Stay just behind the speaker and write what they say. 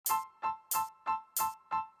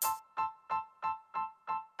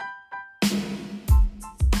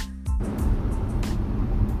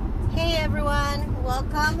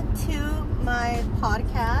welcome to my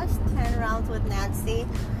podcast, 10 Rounds with Nancy.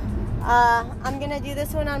 I'm going to do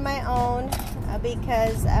this one on my own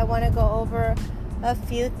because I want to go over a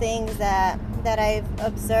few things that I've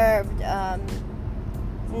observed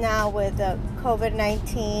now with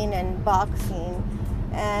COVID-19 and boxing,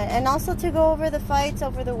 and also to go over the fights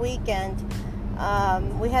over the weekend.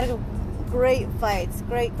 We had great fights,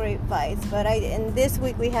 great fights. But in this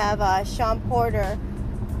week we have Sean Porter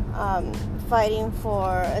fighting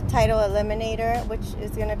for a title eliminator, which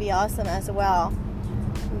is going to be awesome as well.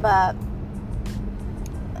 But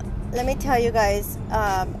let me tell you guys,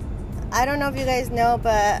 I don't know if you guys know,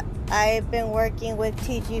 but I've been working with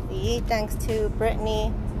TGV thanks to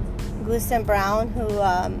Brittany Goosen Brown, who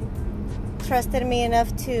trusted me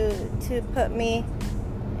enough to put me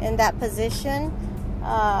in that position.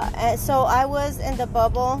 And so I was in the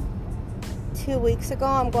bubble 2 weeks ago.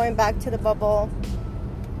 I'm going back to the bubble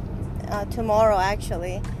tomorrow,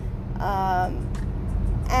 actually.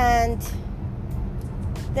 And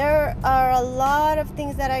there are a lot of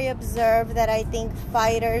things that I observe that I think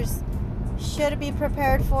fighters should be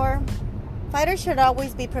prepared for. Fighters should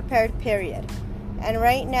always be prepared, period. And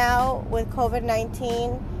right now, with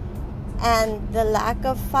COVID-19 and the lack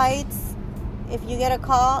of fights, if you get a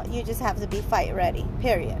call, you just have to be fight ready,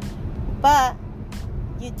 period. But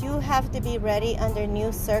you do have to be ready under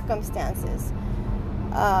new circumstances.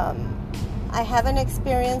 I haven't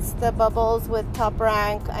experienced the bubbles with Top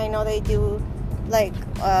Rank. I know they do like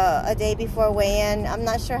a day before weigh-in. I'm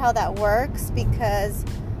not sure how that works because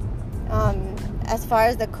as far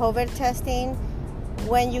as the COVID testing,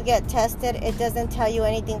 when you get tested, it doesn't tell you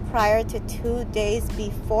anything prior to 2 days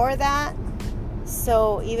before that.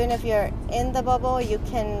 So even if you're in the bubble, you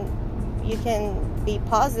can be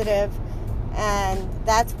positive, and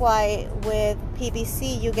that's why with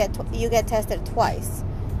PBC you get tested twice.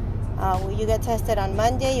 You get tested on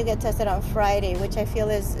Monday, you get tested on Friday, which I feel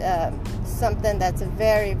is something that's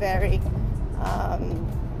very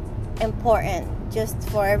important, just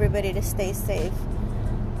for everybody to stay safe.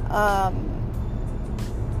 But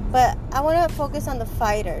I want to focus on the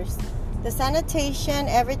fighters. The sanitation,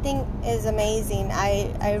 everything is amazing.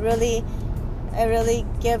 I really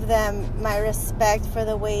give them my respect for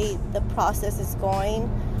the way the process is going.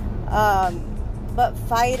 But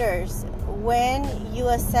fighters, when you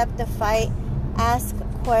accept the fight, ask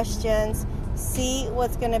questions, see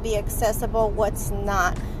what's going to be accessible, what's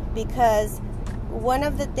not. Because one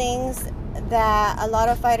of the things that a lot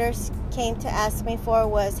of fighters came to ask me for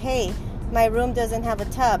was, hey, my room doesn't have a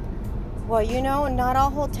tub. Well, you know, not all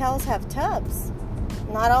hotels have tubs.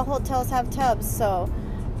 So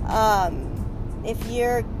if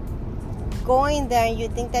you're going there and you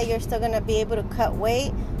think that you're still going to be able to cut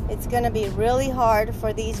weight, it's going to be really hard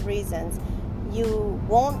for these reasons. You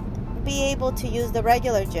won't be able to use the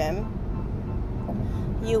regular gym.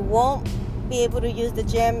 You won't be able to use the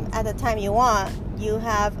gym at the time you want. You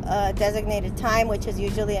have a designated time, which is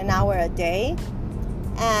usually an hour a day.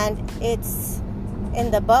 And it's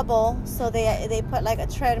in the bubble, so they put like a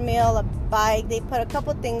treadmill, a bike, they put a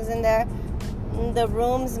couple things in there. The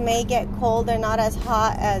rooms may get cold, they're not as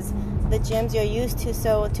hot as the gyms you're used to,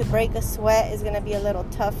 so to break a sweat is going to be a little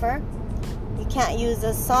tougher. You can't use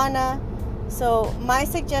a sauna. So my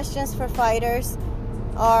suggestions for fighters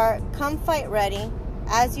are come fight ready,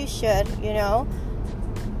 as you should, you know.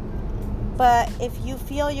 But if you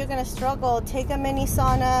feel you're going to struggle, take a mini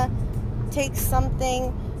sauna, take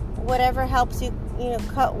something, whatever helps you,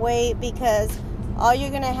 cut weight, because all you're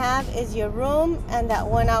going to have is your room and that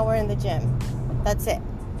 1 hour in the gym. That's it.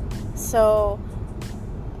 So,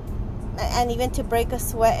 and even to break a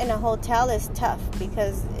sweat in a hotel is tough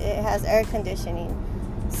because it has air conditioning.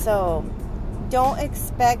 So don't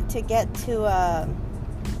expect to get to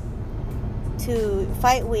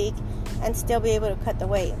fight week and still be able to cut the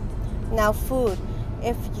weight. Now, food.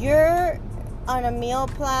 If you're on a meal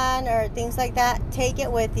plan or things like that, take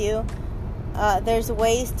it with you. There's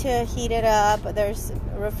ways to heat it up. There's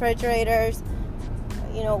refrigerators,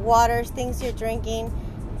 waters, things you're drinking,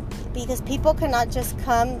 because people cannot just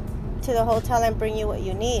come to the hotel and bring you what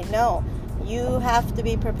you need. No, you have to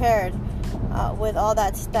be prepared with all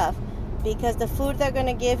that stuff, because the food they're going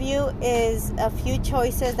to give you is a few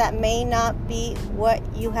choices that may not be what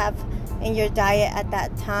you have in your diet at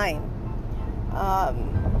that time.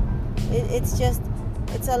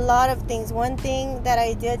 It's a lot of things. One thing that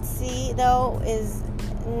I did see, though, is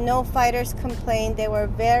no fighters complained. They were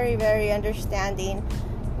very understanding.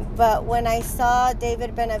 But when I saw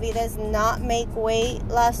David Benavidez not make weight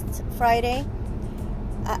last Friday,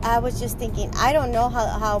 I was just thinking, I don't know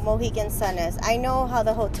how Mohegan Sun is. I know how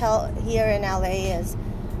the hotel here in LA is.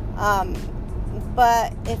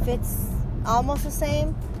 But if it's almost the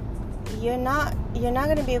same, you're not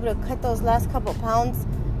going to be able to cut those last couple pounds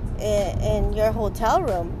in your hotel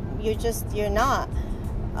room. You're not.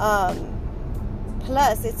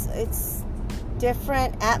 Plus, it's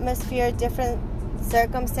different atmosphere, different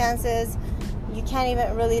circumstances. You can't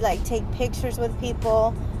even really like take pictures with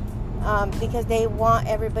people because they want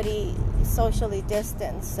everybody socially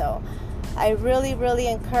distanced. So I really, really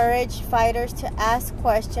encourage fighters to ask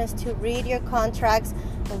questions, to read your contracts,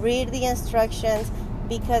 read the instructions,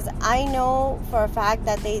 because I know for a fact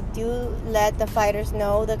that they do let the fighters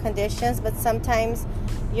know the conditions, but sometimes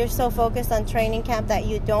you're so focused on training camp that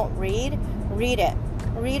you don't read it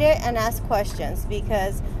and ask questions,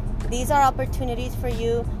 because these are opportunities for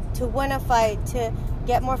you to win a fight, to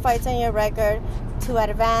get more fights on your record, to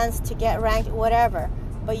advance, to get ranked, whatever.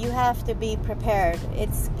 But you have to be prepared.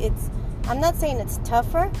 I'm not saying it's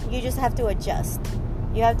tougher, you just have to adjust.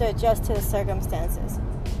 You have to adjust to the circumstances.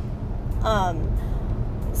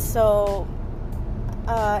 So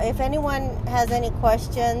if anyone has any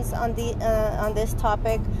questions on this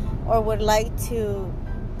topic, or would like to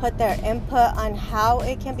put their input on how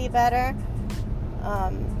it can be better,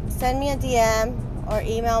 send me a DM or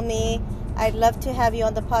email me. I'd love to have you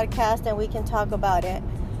on the podcast and we can talk about it.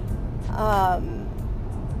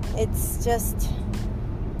 It's just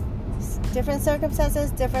different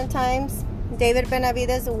circumstances, different times. David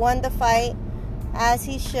Benavidez won the fight as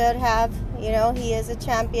he should have. You know, he is a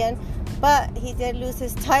champion, but he did lose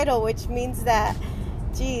his title, which means that,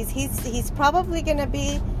 geez, he's probably going to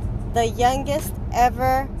be the youngest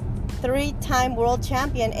ever 3-time world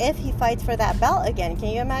champion if he fights for that belt again. Can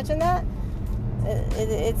you imagine that?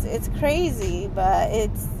 It's crazy, but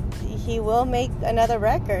he will make another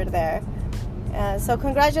record there. So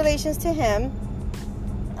congratulations to him.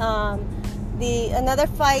 Another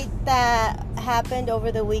fight that happened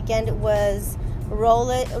over the weekend was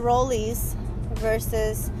Rollies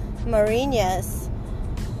versus Mariñez.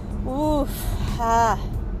 Oof,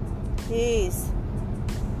 jeez.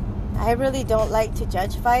 I really don't like to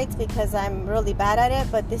judge fights because I'm really bad at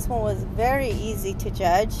it, but this one was very easy to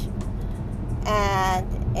judge.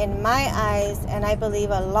 And in my eyes, and I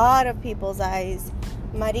believe a lot of people's eyes,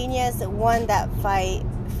 Mariñez won that fight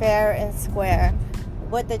fair and square.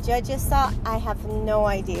 What the judges saw, I have no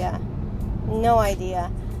idea. No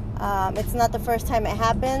idea. It's not the first time it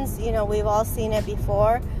happens. You know, we've all seen it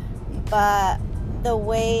before. But the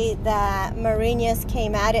way that Mariñez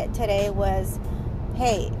came at it today was,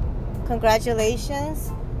 hey,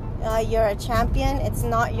 congratulations. You're a champion. It's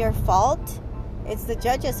not your fault. It's the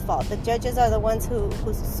judges' fault. The judges are the ones who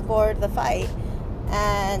scored the fight.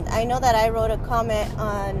 And I know that I wrote a comment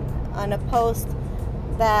on a post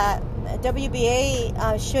that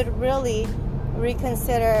WBA should really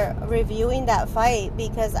reconsider reviewing that fight,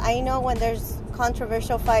 because I know when there's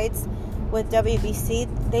controversial fights with WBC,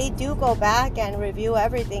 they do go back and review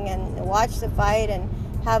everything and watch the fight and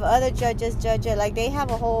have other judges judge it. Like, they have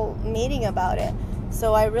a whole meeting about it.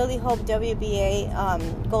 So I really hope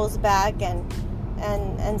WBA goes back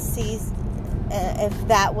and sees if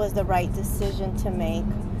that was the right decision to make.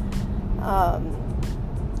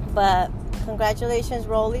 But congratulations,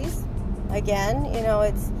 Rollies. Again, you know,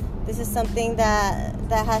 this is something that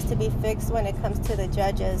has to be fixed when it comes to the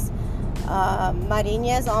judges.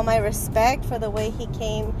 Mariñez, all my respect for the way he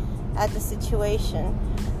came at the situation.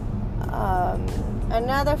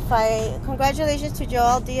 Another fight, congratulations to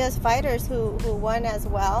Joel Diaz fighters who won as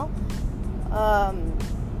well.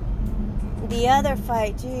 The other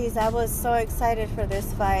fight, geez, I was so excited for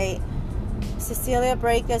this fight. Cecilia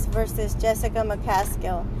Brækhus versus Jessica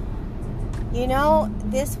McCaskill. You know,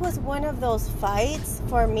 this was one of those fights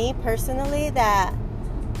for me personally that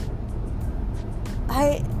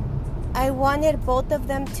I wanted both of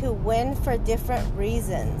them to win for different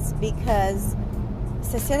reasons, because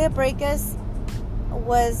Cecilia Brækhus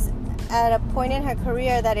was at a point in her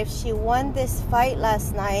career that if she won this fight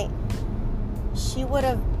last night, she would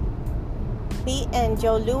have beaten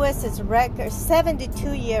Joe Louis's record,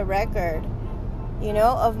 72-year record, you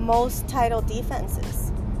know, of most title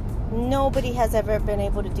defenses. Nobody has ever been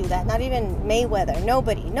able to do that. Not even Mayweather.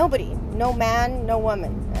 Nobody. No man, no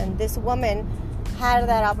woman. And this woman had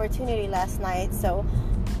that opportunity last night. So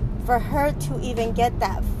for her to even get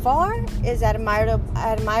that far is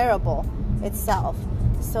admirable itself.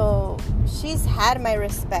 So she's had my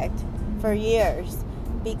respect for years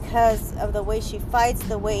because of the way she fights,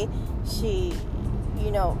 the way she,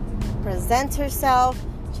 you know, presents herself.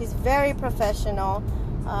 She's very professional.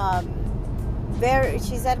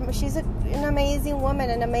 She's an amazing woman,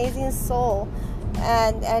 an amazing soul,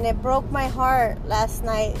 and it broke my heart last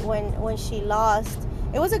night when she lost.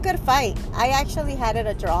 it was a good fight. I actually had it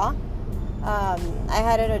a draw. I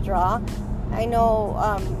know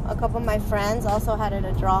a couple of my friends also had it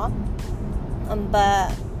a draw.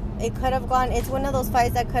 But it could have gone, it's one of those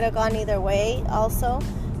fights that could have gone either way also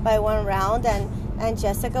by one round. And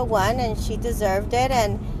Jessica won, and she deserved it.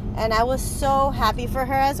 And I was so happy for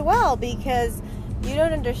her as well, because you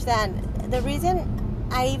don't understand. The reason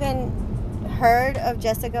I even heard of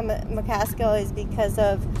Jessica McCaskill is because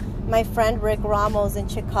of my friend Rick Ramos in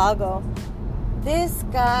Chicago. This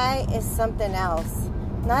guy is something else.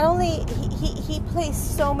 Not only he plays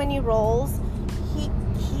so many roles,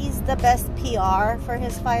 he's the best PR for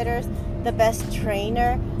his fighters, the best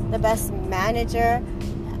trainer, the best manager.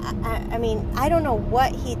 I mean, I don't know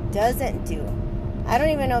what he doesn't do. I don't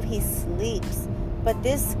even know if he sleeps. But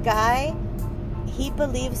this guy, he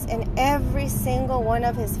believes in every single one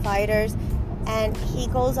of his fighters, and he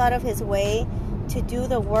goes out of his way to do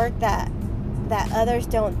the work that others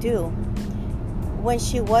don't do. When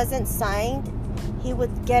she wasn't signed, he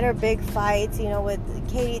would get her big fights, you know, with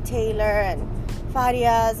Katie Taylor and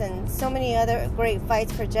Farias and so many other great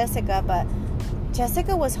fights for Jessica. But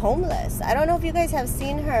Jessica was homeless. I don't know if you guys have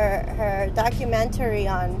seen her documentary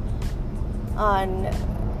on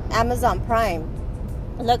Amazon Prime.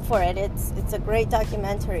 Look for it. It's a great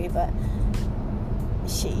documentary. But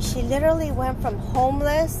she literally went from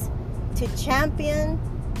homeless to champion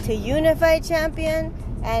to unified champion,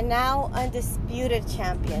 and now undisputed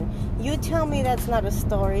champion. You tell me that's not a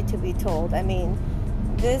story to be told. I mean,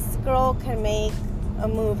 this girl can make a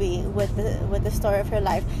movie with the story of her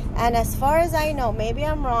life. And as far as I know, maybe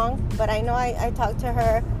I'm wrong, but I know I talked to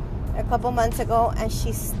her a couple months ago, and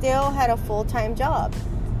she still had a full-time job,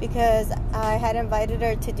 because I had invited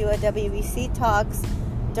her to do a WBC talks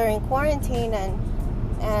during quarantine,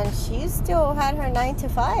 and she still had her 9 to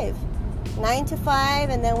 5,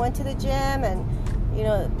 and then went to the gym. And you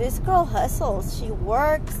know, this girl hustles. She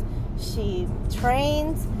works, she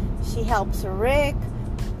trains, she helps Rick,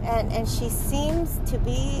 and she seems to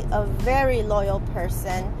be a very loyal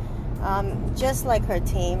person, just like her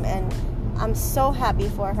team. And I'm so happy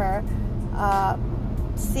for her.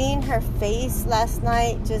 Seeing her face last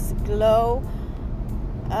night just glow,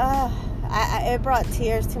 it brought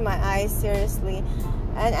tears to my eyes, seriously.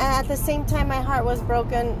 And at the same time, my heart was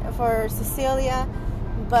broken for Cecilia.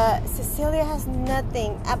 But Cecilia has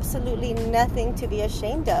nothing, absolutely nothing to be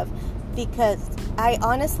ashamed of, because I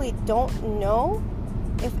honestly don't know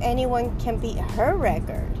if anyone can beat her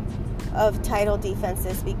record of title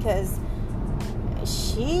defenses, because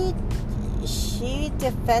she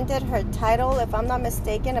defended her title, if I'm not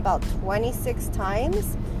mistaken, about 26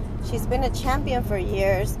 times. She's been a champion for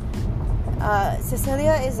years.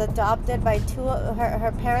 Cecilia is adopted by two.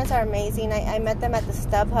 Her parents are amazing. I met them at the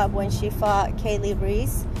StubHub when she fought Kaylee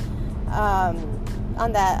Reese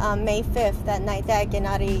on that May 5th, that night that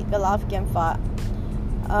Gennady Golovkin fought.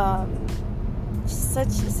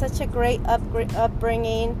 Such a great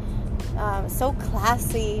upbringing, so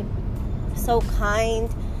classy, so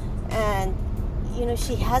kind, and you know,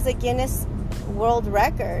 she has a Guinness World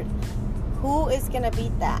Record. Who is gonna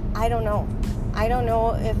beat that? I don't know. I don't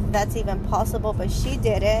know if that's even possible, but she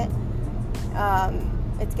did it.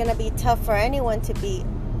 It's going to be tough for anyone to beat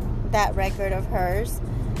that record of hers.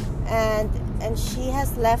 And she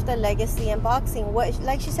has left a legacy in boxing.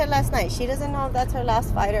 Like she said last night, she doesn't know if that's her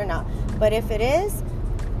last fight or not. But if it is,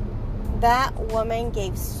 that woman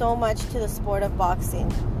gave so much to the sport of boxing.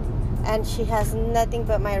 And she has nothing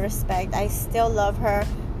but my respect. I still love her.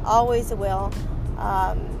 Always will.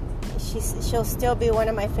 She'll still be one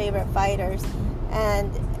of my favorite fighters.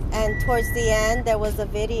 And towards the end, there was a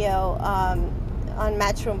video on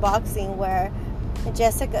Matchroom Boxing where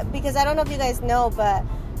Jessica, because I don't know if you guys know, but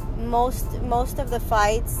most of the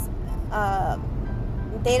fights,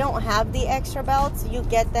 they don't have the extra belts. You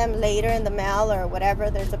get them later in the mail or whatever.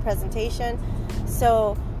 There's a presentation,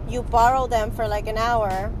 so you borrow them for like an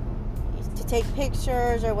hour to take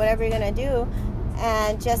pictures or whatever you're gonna do.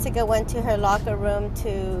 And Jessica went to her locker room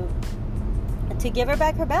to give her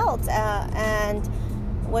back her belt. And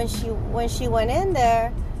when she went in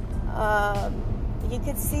there, you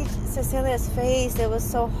could see Cecilia's face. It was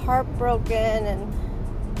so heartbroken, and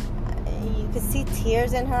you could see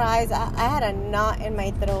tears in her eyes. I had a knot in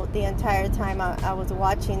my throat the entire time I was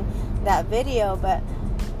watching that video. But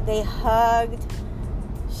they hugged.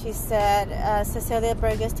 She said, Cecilia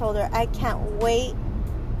Burgess told her, "I can't wait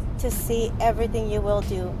to see everything you will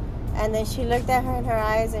do." And then she looked at her in her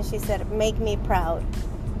eyes and she said, "Make me proud."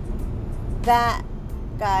 That,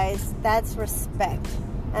 guys, that's respect.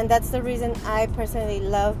 And that's the reason I personally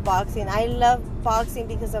love boxing. I love boxing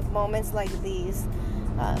because of moments like these.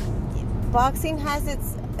 boxing has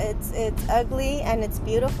its ugly and it's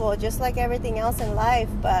beautiful, just like everything else in life.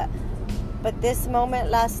 But this moment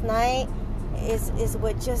last night is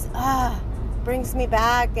what just brings me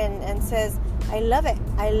back and says, I love it.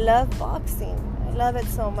 I love boxing. I love it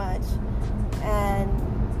so much. And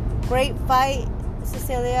great fight,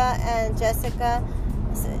 Cecilia and Jessica.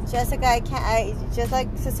 Jessica, just like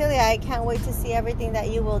Cecilia, I can't wait to see everything that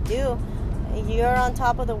you will do. You're on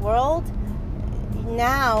top of the world.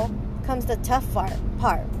 Now comes the tough part.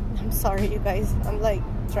 I'm sorry, you guys. I'm like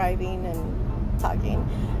driving and talking.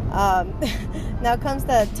 Now comes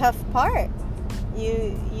the tough part.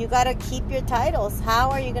 You got to keep your titles.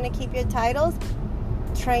 How are you going to keep your titles?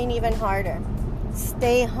 Train even harder.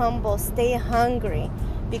 Stay humble. Stay hungry.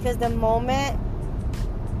 Because the moment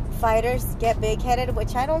fighters get big-headed,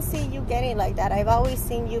 which I don't see you getting like that. I've always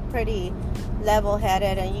seen you pretty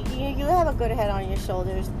level-headed, and you have a good head on your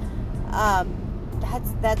shoulders.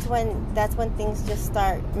 That's when things just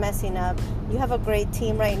start messing up. You have a great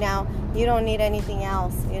team right now. You don't need anything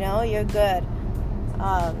else. You're good.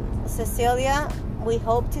 Cecilia, we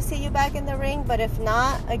hope to see you back in the ring, but if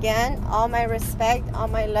not, again, all my respect, all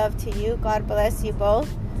my love to you. God bless you both.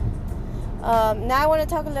 Now I want to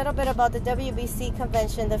talk a little bit about the WBC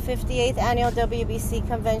convention. The 58th Annual WBC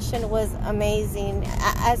Convention was amazing.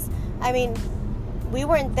 We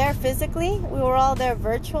weren't there physically. We were all there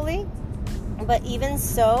virtually. But even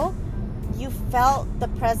so, you felt the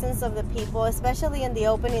presence of the people, especially in the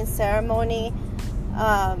opening ceremony.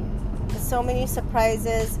 So many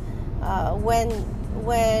surprises. When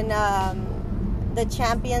the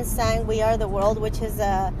champions sang "We Are the World," which is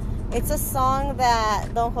it's a song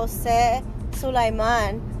that Don Jose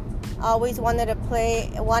Sulaiman always wanted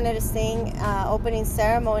to sing opening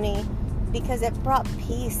ceremony, because it brought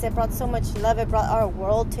peace, it brought so much love, it brought our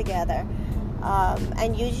world together.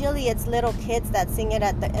 And usually it's little kids that sing it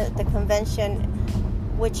at the convention,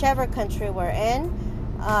 whichever country we're in.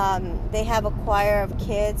 They have a choir of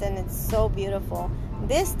kids, and it's so beautiful.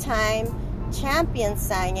 This time, champions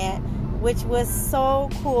sang it, which was so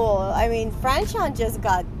cool. Franchon just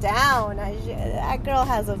got down. That girl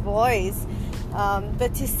has a voice.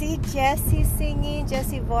 But to see Jessie singing,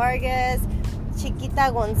 Jessie Vargas,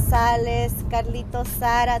 Chiquita Gonzalez, Carlitos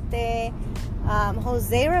Zárate,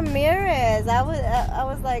 Jose Ramirez, I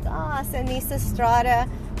was like, Ceniza Estrada,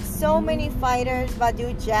 so many fighters,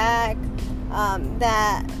 Badu Jack,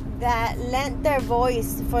 that lent their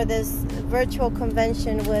voice for this virtual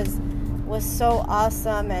convention was so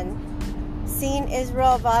awesome. And seeing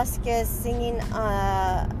Israel Vasquez singing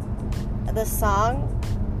the song,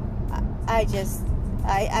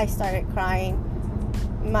 I started crying.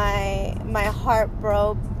 My heart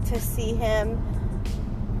broke to see him.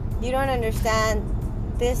 You don't understand.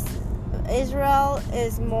 This Israel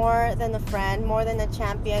is more than a friend, more than a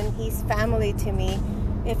champion. He's family to me.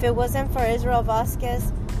 If it wasn't for Israel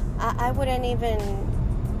Vasquez, I wouldn't even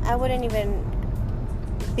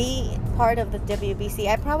be part of the WBC.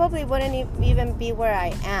 I probably wouldn't even be where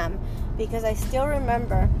I am, because I still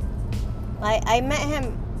remember I met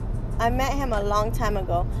him a long time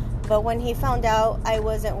ago, but when he found out I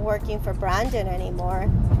wasn't working for Brandon anymore,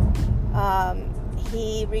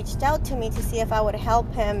 he reached out to me to see if I would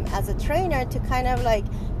help him as a trainer to kind of like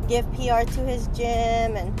give PR to his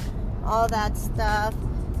gym and all that stuff.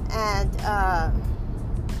 And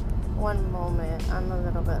one moment, I'm a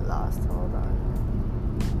little bit lost. Hold on.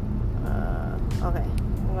 Okay,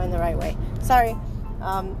 I'm going the right way. Sorry.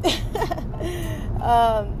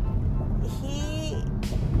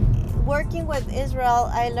 Working with Israel,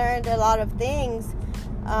 I learned a lot of things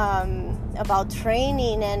about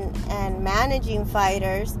training and managing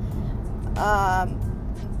fighters.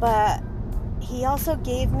 But he also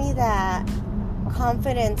gave me that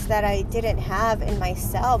confidence that I didn't have in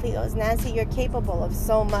myself. He goes, Nancy, you're capable of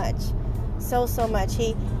so much. So much.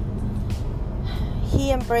 He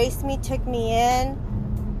embraced me, took me in,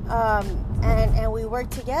 and we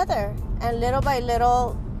worked together. And little by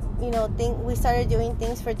little, we started doing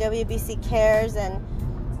things for WBC Cares, and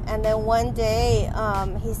then one day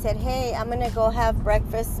he said, hey, I'm gonna go have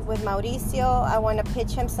breakfast with Mauricio. I want to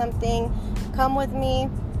pitch him something. Come with me.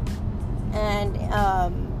 And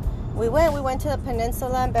we went to the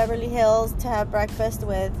Peninsula in Beverly Hills to have breakfast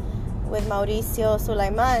with Mauricio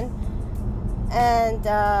Sulaiman. And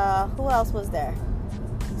who else was there?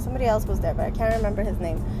 Somebody else was there, but I can't remember his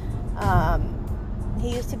name.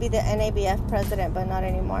 He used to be the NABF president, but not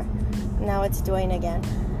anymore. Now it's Dwayne again.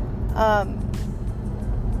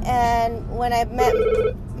 And when I met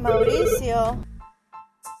Mauricio,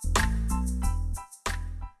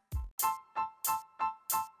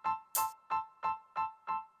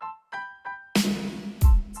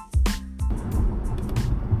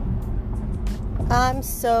 I'm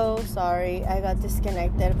so sorry I got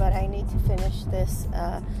disconnected, but I need to finish this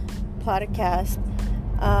podcast.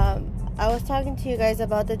 I was talking to you guys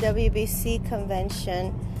about the WBC convention,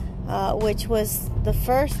 which was the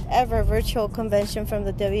first ever virtual convention from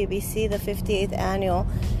the WBC, the 58th annual.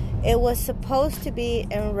 It was supposed to be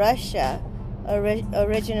in Russia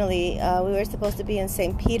originally. We were supposed to be in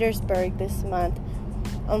St. Petersburg this month.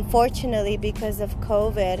 Unfortunately, because of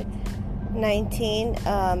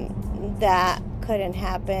COVID-19, that couldn't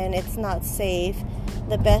happen. It's not safe.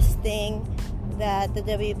 The best thing that the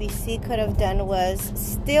WBC could have done was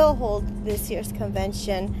still hold this year's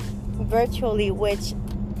convention virtually, which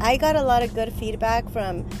I got a lot of good feedback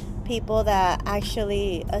from people that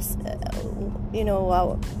actually,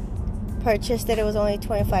 purchased it. It was only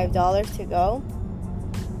 $25 to go,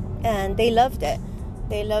 and they loved it.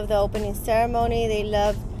 They loved the opening ceremony. They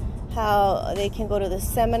loved how they can go to the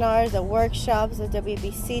seminars, the workshops, the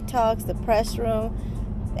WBC talks, the press room.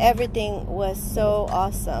 Everything was so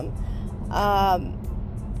awesome.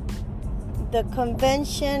 The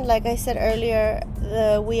convention, like I said earlier,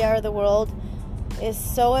 the We Are the World is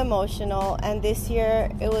so emotional, and this year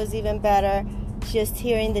it was even better just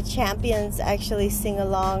hearing the champions actually sing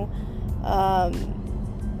along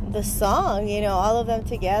the song, all of them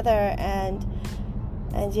together, and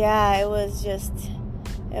yeah, it was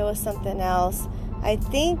something else. I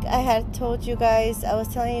think I had told you guys, I was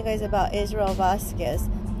telling you guys about Israel Vasquez.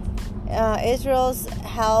 Israel's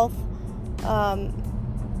health has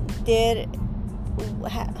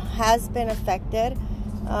been affected.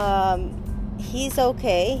 He's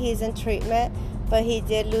okay, he's in treatment, but he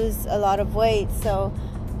did lose a lot of weight. So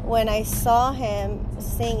when I saw him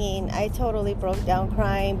singing, I totally broke down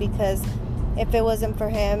crying, because if it wasn't for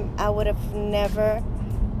him, I would have never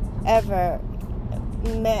ever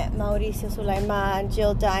met Mauricio Sulaiman,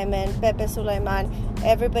 Jill Diamond, Pepe Sulaiman,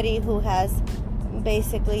 everybody who has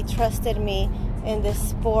basically trusted me in this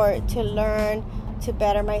sport to learn, to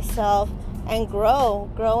better myself, and grow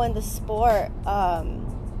in the sport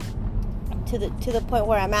to the point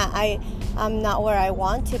where I'm at. I'm not where I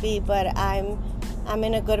want to be, but I'm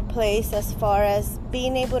in a good place as far as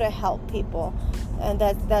being able to help people, and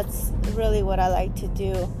that's really what I like to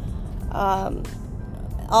do.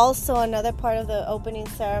 Also, another part of the opening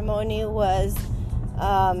ceremony was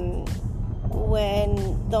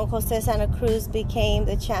when Don Jose Santa Cruz became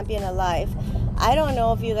the champion alive. I don't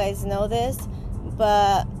know if you guys know this,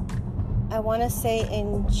 but I want to say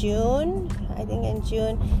in June,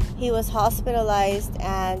 he was hospitalized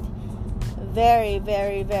and very,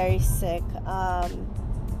 very, very sick,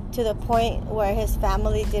 to the point where his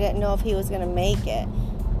family didn't know if he was going to make it.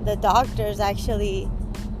 The doctors actually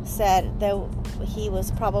said that he was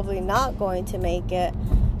probably not going to make it,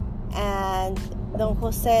 and Don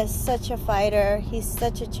Jose is such a fighter. He's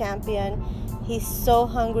such a champion. He's so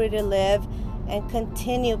hungry to live and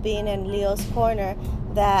continue being in Leo's corner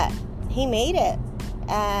that he made it,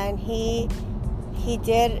 and he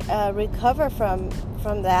did recover from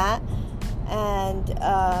that. And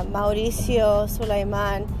Mauricio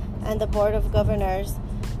Sulaiman and the Board of Governors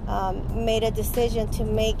made a decision to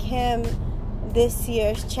make him this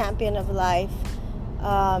year's champion of life.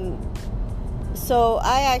 So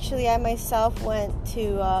I myself went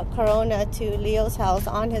to Corona, to Leo's house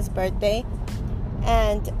on his birthday,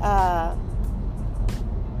 and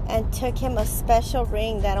took him a special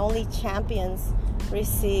ring that only champions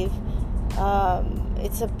receive.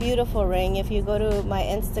 It's a beautiful ring. If you go to my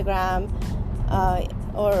Instagram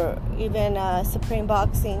or even Supreme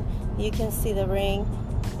Boxing, you can see the ring.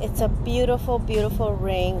 It's a beautiful, beautiful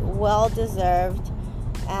ring, well deserved,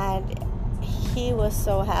 and he was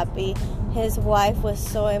so happy. His wife was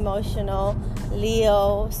so emotional.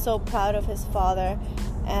 Leo, so proud of his father,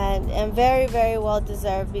 and very, very well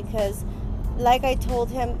deserved, because like I told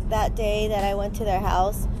him that day that I went to their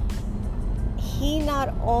house, he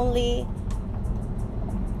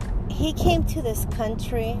came to this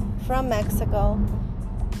country from Mexico,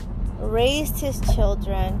 raised his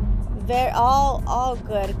children, all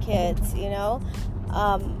good kids, the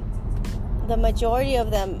majority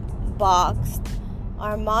of them boxed.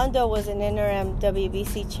 Armando was an interim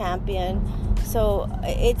WBC champion. So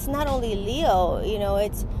it's not only Leo,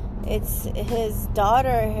 it's his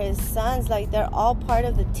daughter, his sons, like they're all part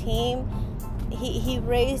of the team. He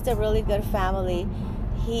raised a really good family.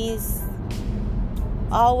 He's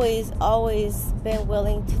always been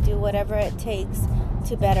willing to do whatever it takes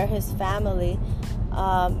to better his family.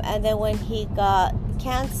 And then when he got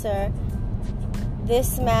cancer,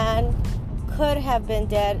 this man could have been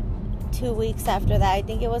dead 2 weeks after that. I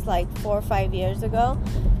think it was like 4 or 5 years ago.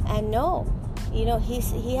 And no,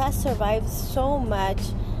 he has survived so much,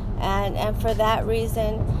 And for that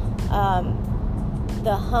reason,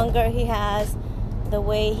 the hunger he has, the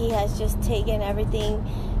way he has just taken everything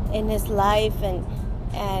in his life and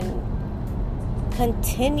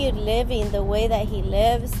continued living the way that he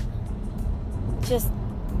lives, just,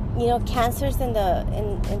 you know, cancer's in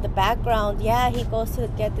the background. Yeah, he goes to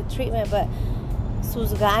get the treatment, but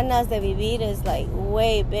sus ganas de vivir is like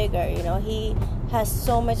way bigger. You know, he has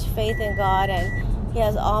so much faith in God, and he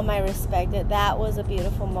has all my respect. That was a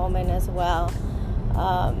beautiful moment as well.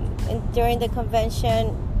 And during the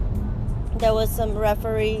convention, there was some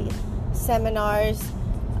referee seminars,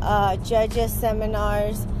 judges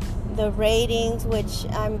seminars, the ratings, which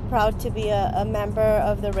I'm proud to be a member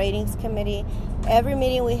of the ratings committee. Every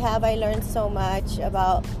meeting we have, I learned so much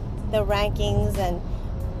about the rankings, and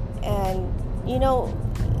you know,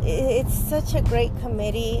 it's such a great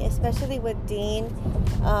committee, especially with Dean,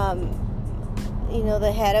 you know,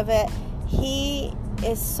 the head of it. He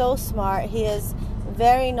is so smart. He is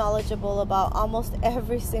very knowledgeable about almost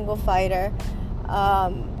every single fighter,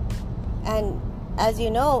 and as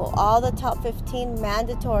you know, all the top 15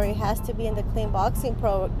 mandatory has to be in the clean boxing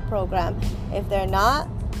program. If they're not,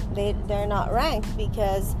 they're not ranked,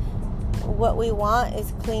 because what we want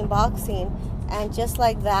is clean boxing. And just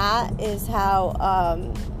like that is how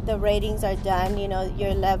the ratings are done. You know,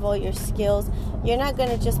 your level, your skills. You're not going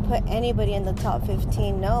to just put anybody in the top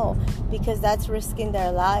 15, no, because that's risking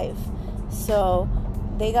their life. So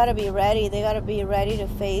they got to be ready. They got to be ready to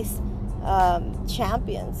face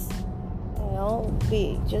champions. You know,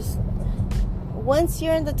 once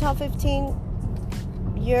you're in the top 15,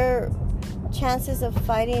 your chances of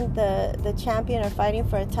fighting the champion or fighting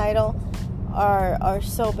for a title are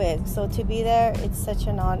so big. So to be there, it's such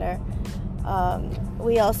an honor.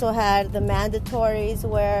 We also had the mandatories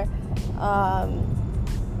where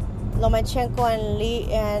Lomachenko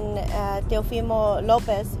and Teofimo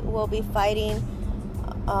Lopez will be fighting.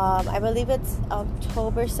 I believe it's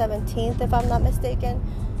October 17th, if I'm not mistaken.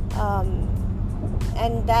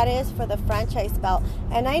 And that is for the franchise belt.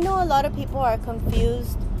 And I know a lot of people are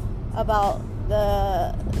confused about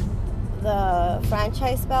the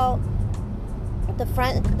franchise belt.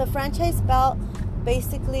 The franchise belt,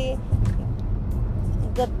 basically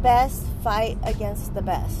the best fight against the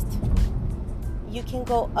best. You can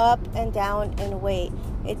go up and down in weight.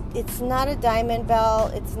 It's not a diamond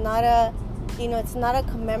belt. It's not a, you know, it's not a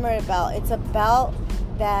commemorative belt. It's a belt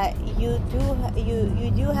that you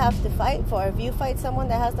do have to fight for. If you fight someone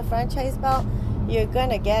that has the franchise belt, you're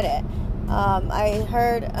gonna get it. I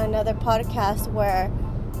heard another podcast where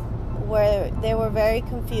they were very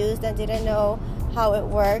confused and didn't know how it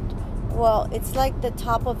worked. Well, it's like the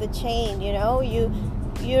top of the chain, you know. You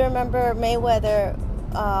remember Mayweather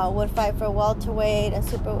would fight for welterweight and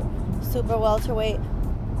super welterweight.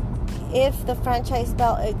 If the franchise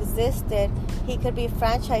belt existed, he could be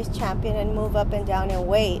franchise champion and move up and down in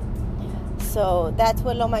weight. So that's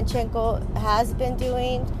what Lomachenko has been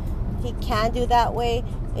doing. He can do that way.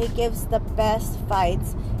 It gives the best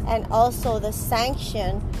fights. And also the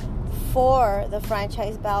sanction for the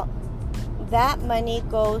franchise belt, that money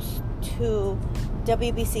goes to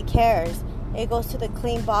WBC Cares. It goes to the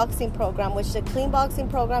clean boxing program, which the clean boxing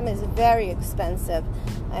program is very expensive.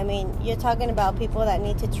 I mean, you're talking about people that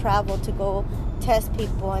need to travel to go test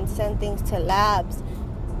people and send things to labs.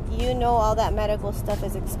 You know, all that medical stuff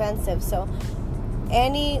is expensive. So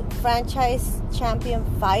any franchise champion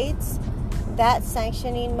fights, that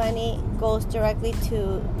sanctioning money goes directly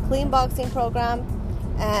to clean boxing program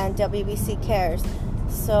and WBC Cares.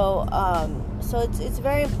 So it's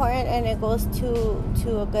very important, and it goes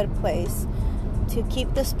to a good place to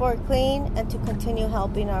keep the sport clean and to continue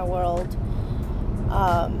helping our world.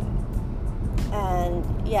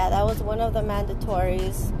 And yeah, that was one of the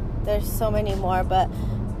mandatories. There's so many more, but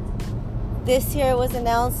this year it was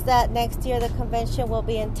announced that next year the convention will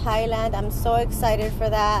be in Thailand. I'm so excited for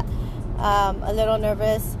that. A little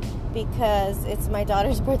nervous because it's my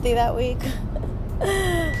daughter's birthday that week.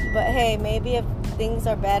 But hey, maybe if things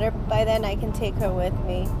are better by then, I can take her with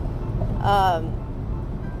me.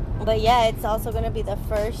 But yeah, it's also going to be the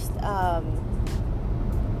first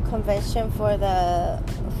convention for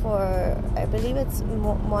I believe it's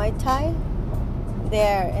Muay Thai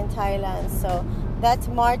there in Thailand. So that's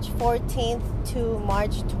March 14th to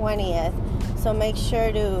March 20th. So make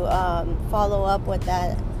sure to follow up with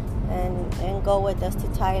that and go with us to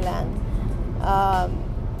Thailand.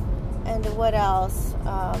 And what else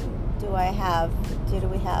did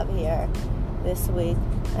we have here this week?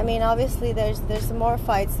 I mean, obviously there's more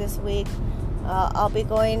fights this week. I'll be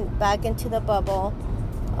going back into the bubble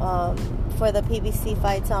for the PBC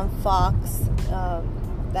fights on Fox.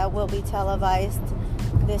 That will be televised.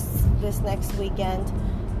 this next weekend.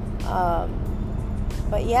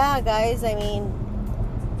 But yeah, guys, I mean,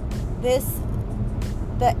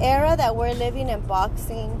 the era that we're living in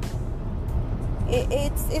boxing,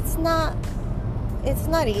 it's not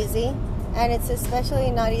easy, and it's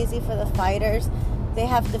especially not easy for the fighters. They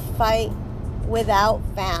have to fight without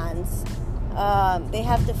fans. They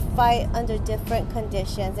have to fight under different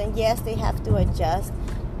conditions, and yes, they have to adjust,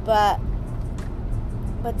 but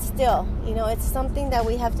still, you know, it's something that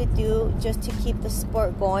we have to do just to keep the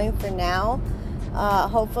sport going for now.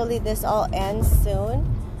 Hopefully this all ends soon,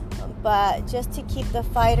 but just to keep the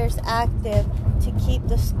fighters active, to keep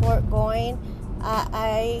the sport going,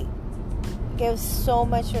 I give so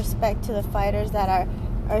much respect to the fighters that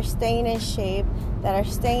are staying in shape, that are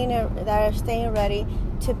staying ready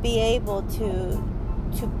to be able to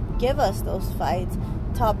give us those fights.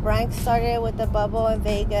 Top Rank started it with the bubble in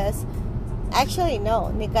Vegas. Actually, no,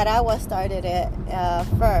 Nicaragua started it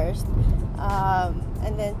first,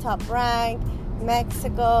 and then Top Rank,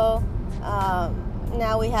 Mexico.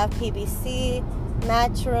 Now we have PBC,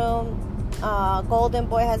 Matchroom. Golden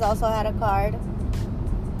Boy has also had a card.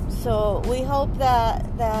 So we hope that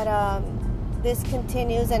this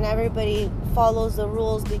continues and everybody follows the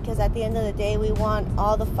rules, because at the end of the day, we want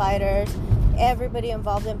all the fighters, everybody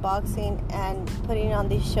involved in boxing and putting on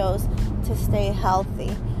these shows to stay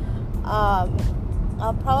healthy.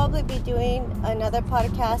 I'll probably be doing another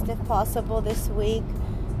podcast if possible this week.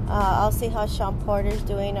 I'll see how Sean Porter's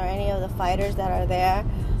doing, or any of the fighters that are there.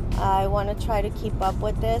 I want to try to keep up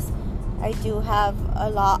with this. I do have a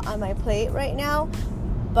lot on my plate right now,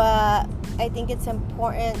 but I think it's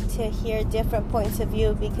important to hear different points of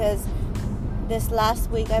view, because this last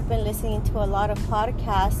week I've been listening to a lot of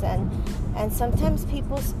podcasts, and sometimes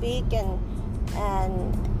people speak and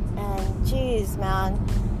geez, man,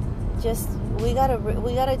 just we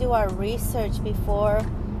gotta do our research before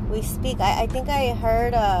we speak. I think I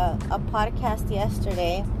heard a podcast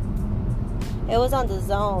yesterday. It was on the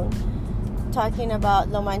Zone, talking about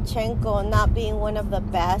Lomachenko not being one of the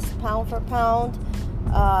best pound for pound.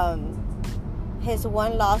 His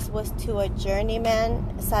one loss was to a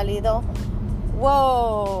journeyman, Salido.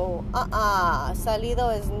 Whoa, Salido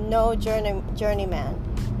is no journeyman.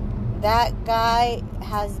 That guy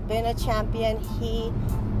has been a champion. He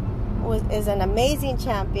is an amazing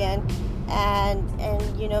champion, and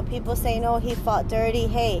you know, people say, no, he fought dirty.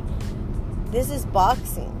 Hey, this is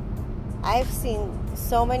boxing. I've seen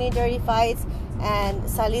so many dirty fights, and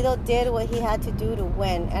Salido did what he had to do to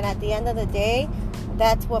win. And at the end of the day,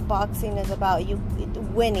 that's what boxing is about.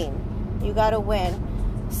 Winning. You gotta win.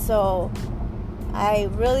 So I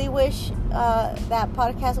really wish that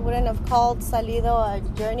podcast wouldn't have called Salido a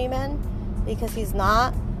journeyman, because he's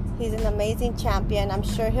not. He's an amazing champion. I'm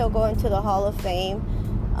sure he'll go into the Hall of Fame.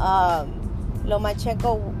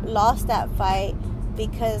 Lomachenko lost that fight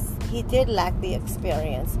because he did lack the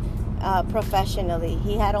experience professionally.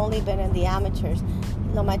 He had only been in the amateurs.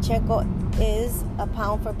 Lomachenko is a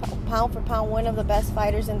pound for pound one of the best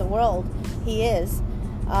fighters in the world. He is,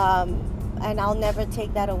 and I'll never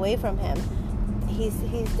take that away from him. He's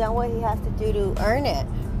done what he has to do to earn it.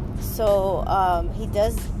 So he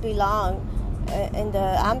does belong in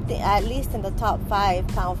at least in the top 5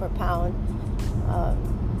 pound for pound.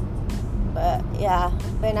 But yeah,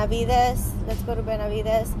 Benavidez. Let's go to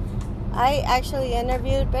Benavidez. I actually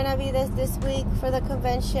interviewed Benavidez this week for the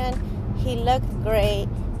convention. He looked great.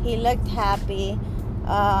 He looked happy.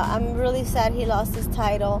 I'm really sad he lost his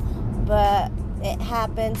title, but it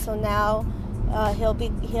happened. So now he'll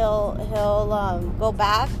go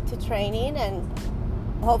back to training and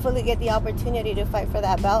hopefully get the opportunity to fight for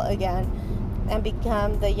that belt again and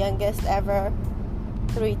become the youngest ever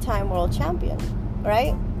 3-time world champion,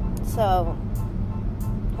 right? So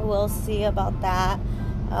we'll see about that.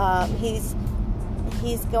 His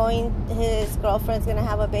girlfriend's gonna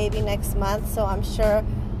have a baby next month, so I'm sure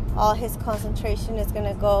all his concentration is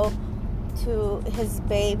gonna go to his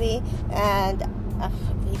baby, and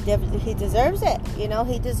he deserves it. You know,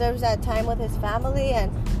 he deserves that time with his family,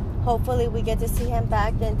 and hopefully we get to see him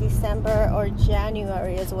back in December or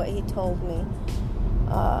January is what he told me.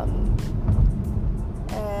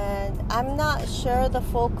 And I'm not sure the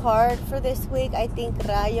full card for this week. I think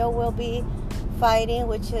Rayo will be fighting,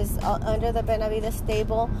 which is under the Benavidez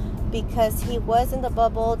stable, because he was in the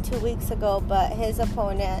bubble 2 weeks ago, but his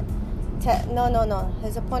opponent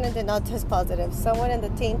his opponent did not test positive. Someone in the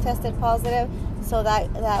team tested positive, so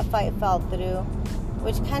that fight fell through,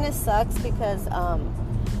 which kind of sucks because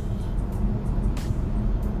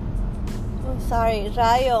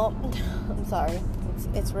Rayo I'm sorry,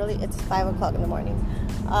 it's 5 o'clock in the morning.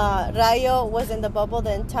 Rayo was in the bubble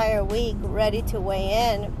the entire week, ready to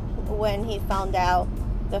weigh in when he found out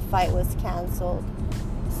the fight was canceled.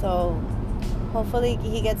 So hopefully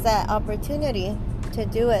he gets that opportunity to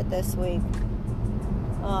do it this week.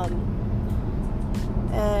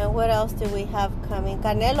 And what else do we have coming?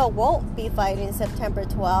 Canelo won't be fighting September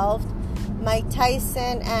 12th. Mike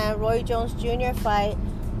Tyson and Roy Jones Jr. fight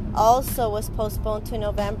also was postponed to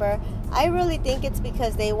November. I really think it's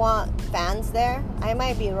because they want fans there. I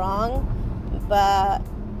might be wrong, but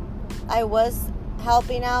I was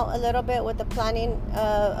helping out a little bit with the planning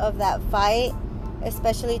of that fight,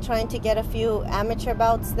 especially trying to get a few amateur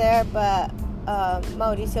bouts there. But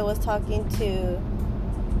Mauricio was talking to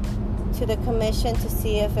the commission to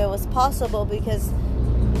see if it was possible, because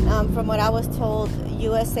from what I was told,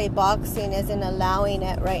 USA Boxing isn't allowing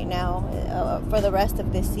it right now for the rest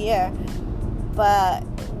of this year. But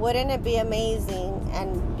wouldn't it be amazing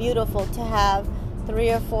and beautiful to have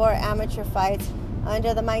 3 or 4 amateur fights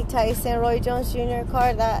under the Mike Tyson, Roy Jones Jr.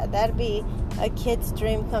 card? That'd be a kid's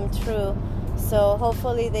dream come true. So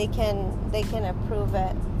hopefully they can approve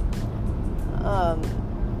it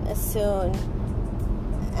soon.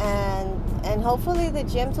 And hopefully the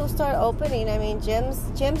gyms will start opening. I mean, some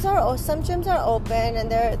gyms are open and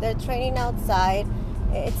they're training outside.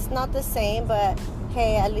 It's not the same, but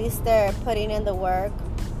hey, at least they're putting in the work.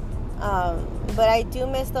 But I do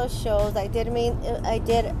miss those shows. I did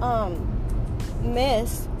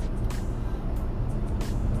miss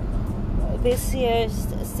this year's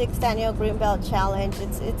 6th annual Greenbelt Challenge.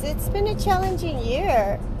 It's been a challenging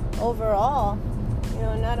year overall. You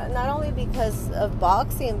know, not only because of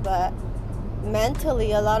boxing, but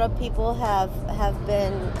mentally, a lot of people have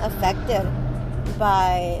been affected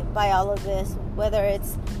by all of this. Whether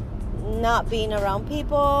it's not being around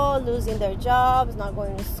people, losing their jobs, not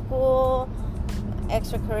going to school,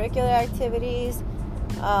 extracurricular activities.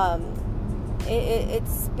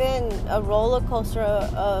 It's been a roller coaster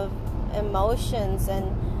of emotions,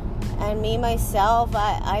 and me myself,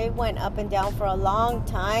 I went up and down for a long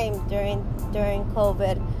time during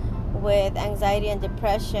COVID with anxiety and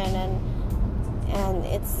depression, and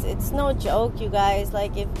it's no joke, you guys.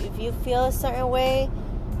 Like, if you feel a certain way,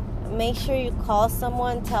 make sure you call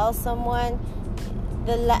someone, tell someone.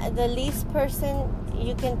 The least person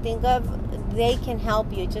you can think of, they can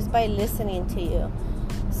help you just by listening to you.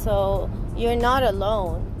 So you're not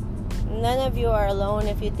alone. None of you are alone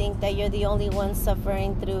if you think that you're the only one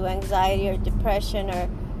suffering through anxiety or depression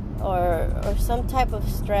or some type of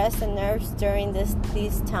stress and nerves during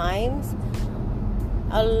these times.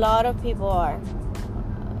 A lot of people are.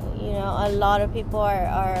 You know, a lot of people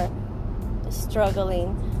are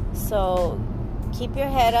struggling. So keep your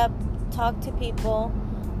head up. Talk to people.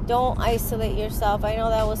 Don't isolate yourself. I know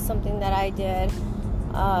that was something that I did.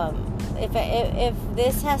 If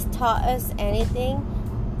this has taught us anything,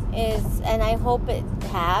 and I hope it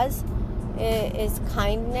has, is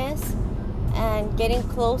kindness and getting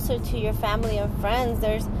closer to your family and friends.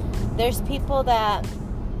 There's people that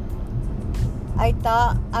I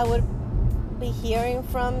thought I would be hearing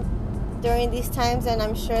from during these times, and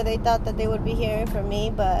I'm sure they thought that they would be hearing from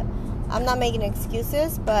me, but I'm not making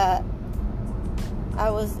excuses. But I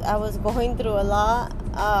was going through a lot.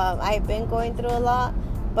 I've been going through a lot,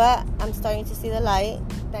 but I'm starting to see the light.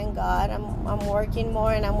 Thank God. I'm working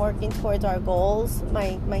more, and I'm working towards our goals,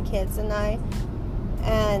 my kids and I,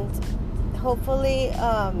 and hopefully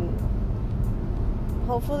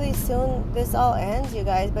soon this all ends, you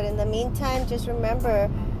guys. But in the meantime, just remember,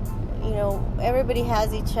 you know, everybody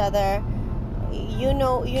has each other. You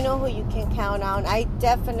know who you can count on. I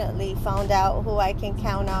definitely found out who I can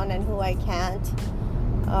count on and who I can't.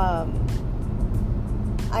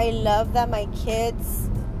 I love that my kids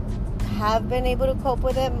have been able to cope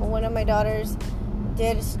with it. One of my daughters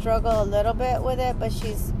did struggle a little bit with it, but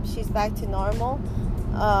she's back to normal.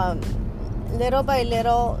 Little by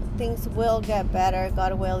little, things will get better,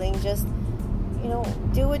 God willing. Just, you know,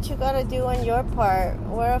 do what you gotta do on your part.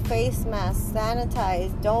 Wear a face mask,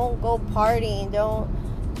 sanitize, don't go partying, don't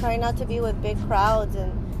try not to be with big crowds,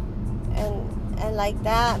 and like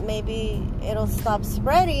that, maybe it'll stop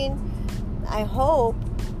spreading, I hope,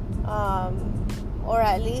 or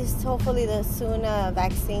at least hopefully the soon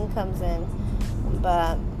vaccine comes in.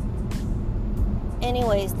 But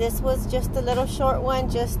anyways, this was just a little short one,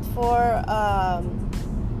 just for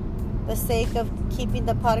the sake of keeping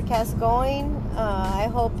the podcast going. I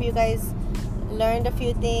hope you guys learned a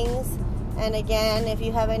few things. And again, if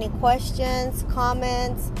you have any questions,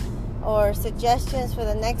 comments, or suggestions for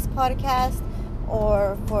the next podcast,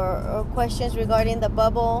 or questions regarding the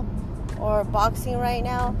bubble or boxing right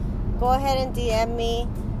now, go ahead and DM me.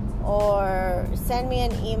 or send me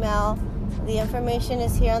an email. The information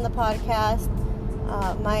is here on the podcast.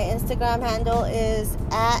 My Instagram handle is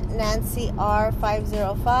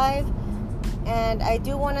 @NancyR505. And I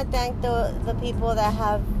do want to thank the people that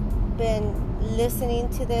have been listening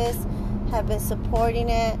to this, have been supporting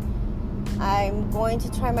it. I'm going to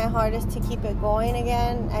try my hardest to keep it going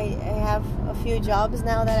again. I have a few jobs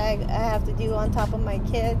now that I have to do on top of my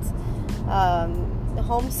kids,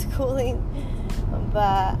 homeschooling,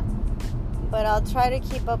 but I'll try to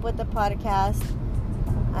keep up with the podcast.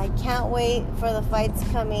 I can't wait for the fights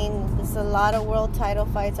coming. There's a lot of world title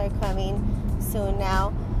fights are coming soon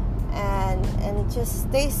now, and just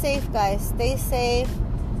stay safe, guys. Stay safe,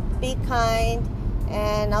 be kind,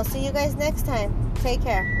 and I'll see you guys next time. Take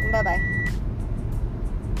care. Bye-bye.